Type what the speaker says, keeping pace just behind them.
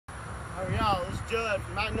Alright y'all, this is Judd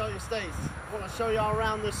from Magnolia Estates. I want to show y'all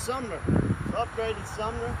around this Sumner. It's upgraded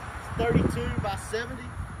Sumner. It's 32 by 70.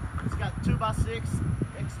 It's got 2x6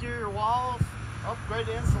 exterior walls,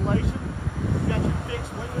 upgraded insulation. You got your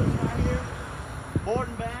fixed windows right here, board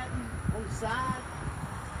and batten on the side.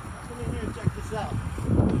 Come in here and check this out.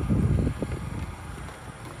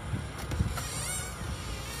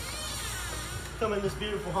 Come in this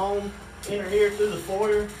beautiful home, enter here through the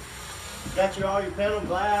foyer. Got all your panel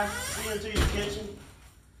glass, see into your kitchen.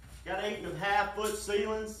 Got 8.5 foot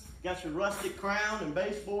ceilings. Got your rustic crown and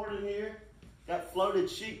baseboard in here. Got floated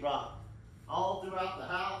sheetrock all throughout the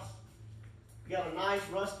house. Got a nice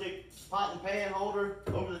rustic pot and pan holder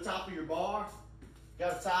over the top of your bar.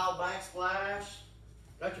 Got a tile backsplash.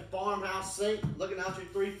 Got your farmhouse sink looking out your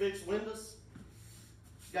 3 fixed windows.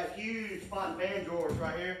 Got huge pot and pan drawers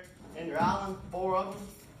right here in your island, 4 of them.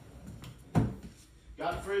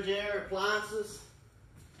 Got fridge air, appliances.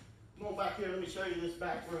 Come on back here, let me show you this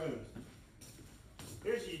back room.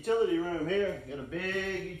 Here's the utility room here. Got a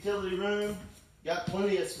big utility room. Got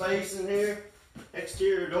plenty of space in here.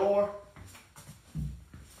 Exterior door.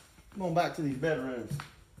 Come on back to these bedrooms.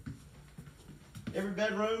 Every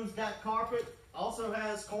bedroom's got carpet. Also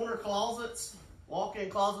has corner closets, walk-in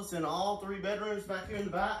closets in all 3 bedrooms back here in the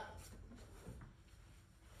back.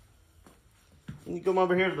 And you come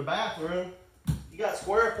over here to the bathroom. You got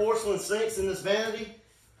square porcelain sinks in this vanity.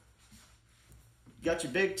 You got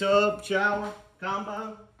your big tub, shower,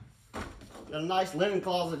 combo. Got a nice linen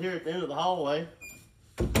closet here at the end of the hallway.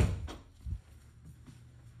 You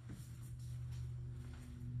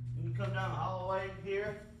come down the hallway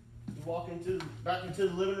here. You walk back into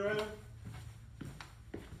the living room.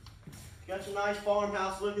 Got your nice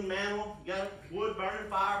farmhouse looking mantel. You got a wood burning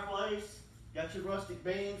fireplace. Got your rustic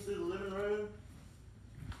beams through the living room.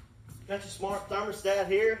 Got your smart thermostat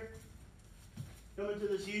here. Come into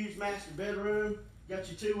this huge master bedroom. Got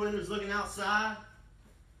your 2 windows looking outside.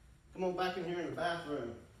 Come on back in here in the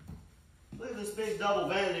bathroom. Look at this big double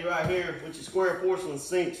vanity right here with your square porcelain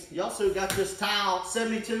sinks. You also got this tile,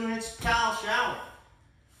 72-inch tile shower.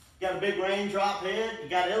 You got a big raindrop head. You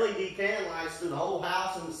got LED can lights through the whole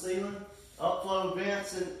house and the ceiling. Upflow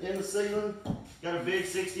vents in the ceiling. Got a big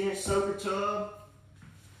 60-inch soaker tub.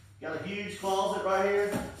 Got a huge closet right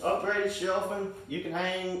here, upgraded shelving. You can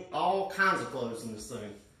hang all kinds of clothes in this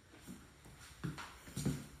thing.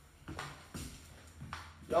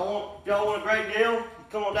 Y'all want a great deal?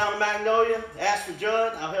 Come on down to Magnolia, ask for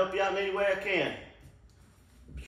Judd. I'll help you out in any way I can.